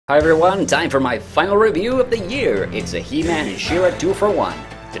Hi everyone, time for my final review of the year. It's a He-Man and She-Ra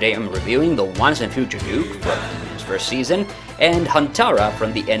 2-for-1. Today I'm reviewing the Once and Future Duke from his first season, and Huntara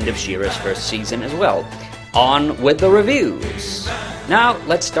from the end of She-Ra's first season as well. On with the reviews! Now,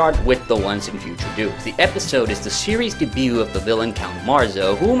 let's start with the Once and Future Duke. The episode is the series debut of the villain Count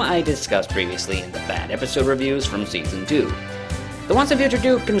Marzo, whom I discussed previously in the bad episode reviews from Season 2. The Once and Future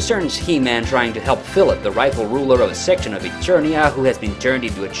Duke concerns He-Man trying to help Philip, the rightful ruler of a section of Eternia who has been turned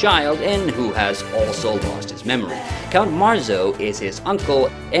into a child and who has also lost his memory. Count Marzo is his uncle,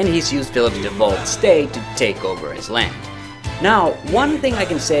 and he's used Philip's devolved state to take over his land. Now, one thing I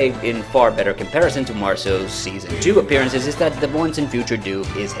can say in far better comparison to Marzo's Season 2 appearances is that the Once and Future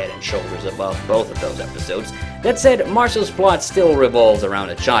Duke is head and shoulders above both of those episodes. That said, Marzo's plot still revolves around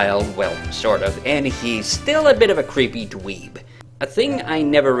a child, well, sort of, and he's still a bit of a creepy dweeb. A thing I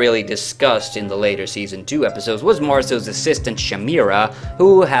never really discussed in the later Season 2 episodes was Marzo's assistant Shamira,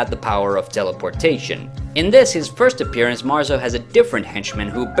 who had the power of teleportation. In this, his first appearance, Marzo has a different henchman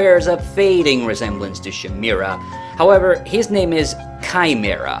who bears a fading resemblance to Shamira. However, his name is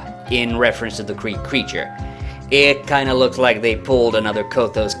Chimera, in reference to the Greek creature. It kinda looks like they pulled another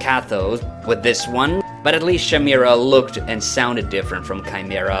Kothos Kathos with this one, but at least Shamira looked and sounded different from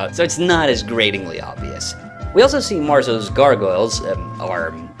Chimera, so it's not as gratingly obvious. We also see Marzo's gargoyles,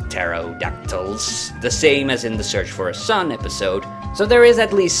 or pterodactyls, the same as in the Search for a Son episode, so there is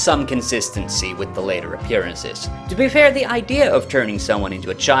at least some consistency with the later appearances. To be fair, the idea of turning someone into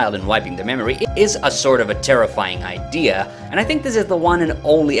a child and wiping their memory is a sort of a terrifying idea, and I think this is the one and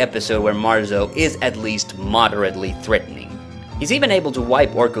only episode where Marzo is at least moderately threatening. He's even able to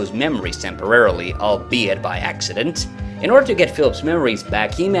wipe Orko's memories temporarily, albeit by accident. In order to get Philip's memories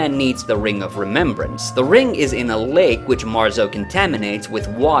back, He-Man needs the Ring of Remembrance. The ring is in a lake which Marzo contaminates with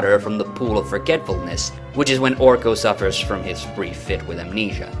water from the Pool of Forgetfulness, which is when Orko suffers from his brief fit with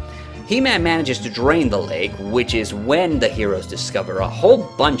amnesia. He-Man manages to drain the lake, which is when the heroes discover a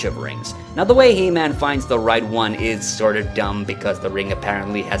whole bunch of rings. Now, the way He-Man finds the right one is sort of dumb because the ring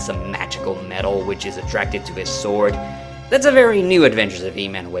apparently has some magical metal which is attracted to his sword. That's a very new Adventures of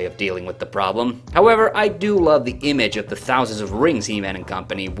He-Man way of dealing with the problem. However, I do love the image of the thousands of rings He-Man and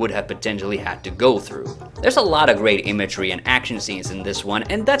company would have potentially had to go through. There's a lot of great imagery and action scenes in this one,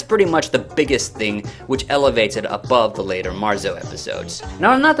 and that's pretty much the biggest thing which elevates it above the later Marzo episodes.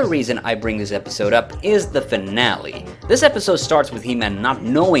 Now, another reason I bring this episode up is the finale. This episode starts with He-Man not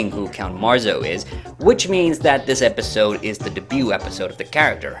knowing who Count Marzo is, which means that this episode is the debut episode of the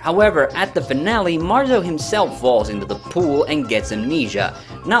character. However, at the finale, Marzo himself falls into the pool and gets amnesia.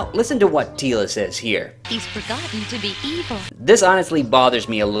 Now, listen to what Teela says here. He's forgotten to be evil. This honestly bothers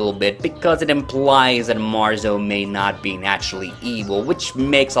me a little bit because it implies that Marzo may not be naturally evil, which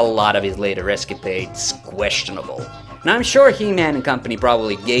makes a lot of his later escapades questionable. Now, I'm sure He-Man and company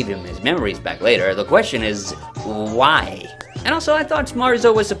probably gave him his memories back later. The question is, why? And also, I thought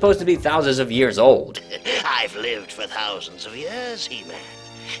Marzo was supposed to be thousands of years old. I've lived for thousands of years, He-Man,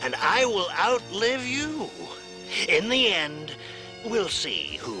 and I will outlive you. In the end, we'll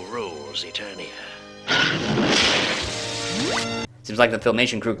see who rules Eternia. Seems like the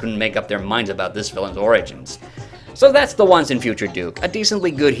Filmation crew couldn't make up their minds about this villain's origins. So that's the Once and Future Duke, a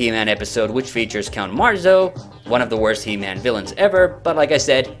decently good He-Man episode which features Count Marzo, one of the worst He-Man villains ever, but like I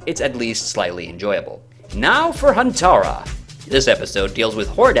said, it's at least slightly enjoyable. Now for Huntara. This episode deals with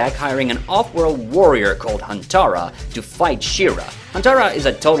Hordak hiring an off-world warrior called Huntara to fight She-Ra. Huntara is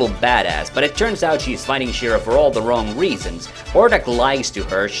a total badass, but it turns out she's fighting She-Ra for all the wrong reasons. Hordak lies to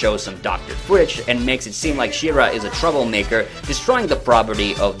her, shows some doctored footage, and makes it seem like She-Ra is a troublemaker, destroying the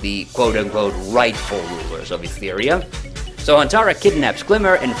property of the quote-unquote rightful rulers of Etheria. So Huntara kidnaps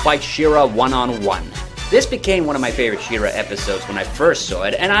Glimmer and fights She-Ra one-on-one. This became one of my favorite She-Ra episodes when I first saw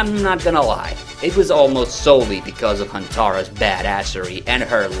it, and I'm not gonna lie, it was almost solely because of Huntara's badassery and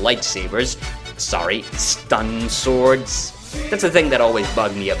her lightsabers. Sorry, stun swords. That's the thing that always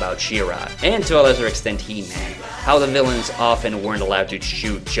bugged me about She-Ra, and to a lesser extent He-Man. How the villains often weren't allowed to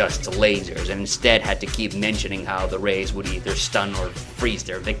shoot just lasers, and instead had to keep mentioning how the rays would either stun or freeze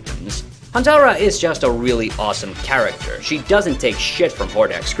their victims. Huntara is just a really awesome character. She doesn't take shit from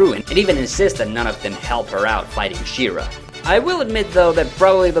Hordak's crew, and even insists that none of them help her out fighting She-Ra. I will admit though that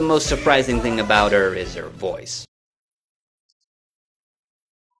probably the most surprising thing about her is her voice.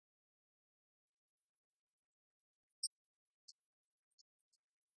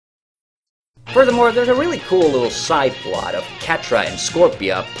 Furthermore, there's a really cool little side plot of Catra and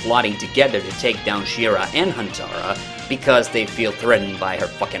Scorpia plotting together to take down She-Ra and Huntara because they feel threatened by her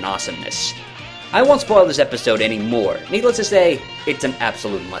fucking awesomeness. I won't spoil this episode anymore. Needless to say, it's an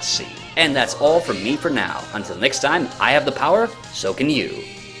absolute must-see. And that's all from me for now. Until next time, I have the power, so can you.